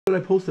I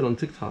posted on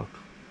TikTok.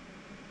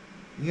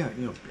 Yeah,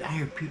 you know, I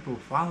have people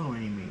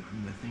following me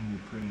from the thing you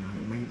put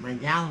in. My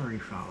gallery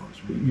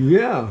follows me.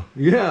 Yeah,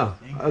 yeah.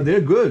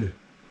 They're good.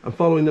 I'm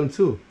following them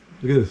too.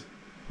 Look at this.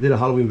 They did a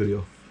Halloween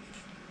video.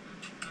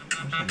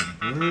 What's that,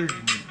 a bird?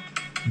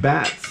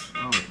 Bats.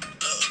 Oh.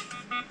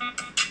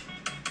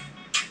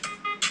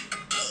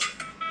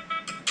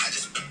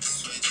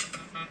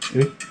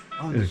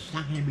 Oh, it's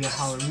not going to be a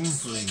Halloween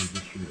parade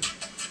this year.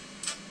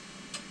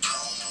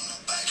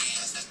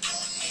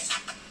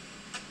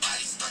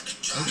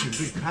 Those are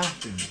big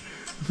costumes.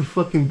 It's a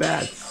fucking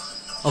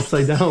bats.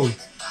 Upside down.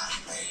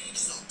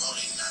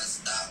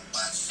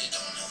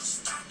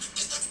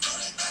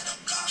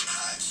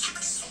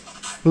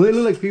 Do they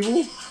look like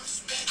people?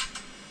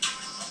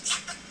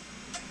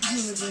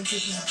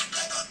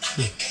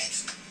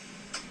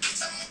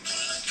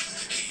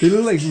 They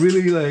look like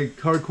really like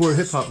hardcore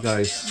hip hop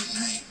guys.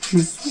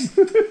 Well,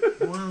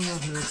 I don't know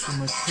if there's so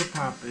much hip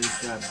hop as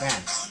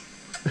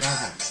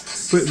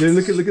bats. But then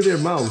look at their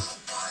mouths.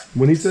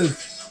 When he says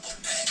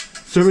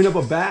serving up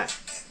a bat,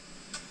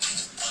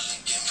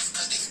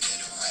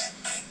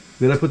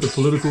 then I put the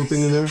political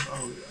thing in there.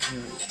 Oh, yeah,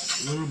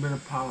 a little bit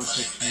of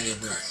politics near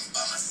it.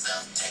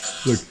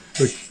 Look,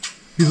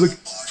 he's look.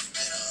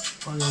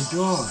 On the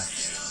door.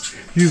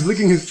 He's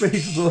licking his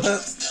face.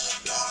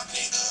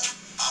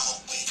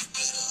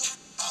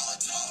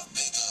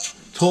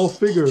 Tall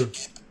figure.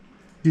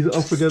 He's an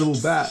unforgettable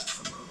bat.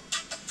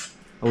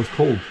 I was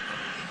cold.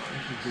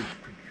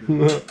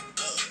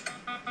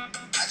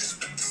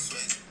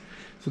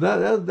 So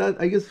that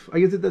I guess I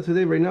did that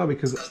today right now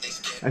because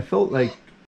I felt like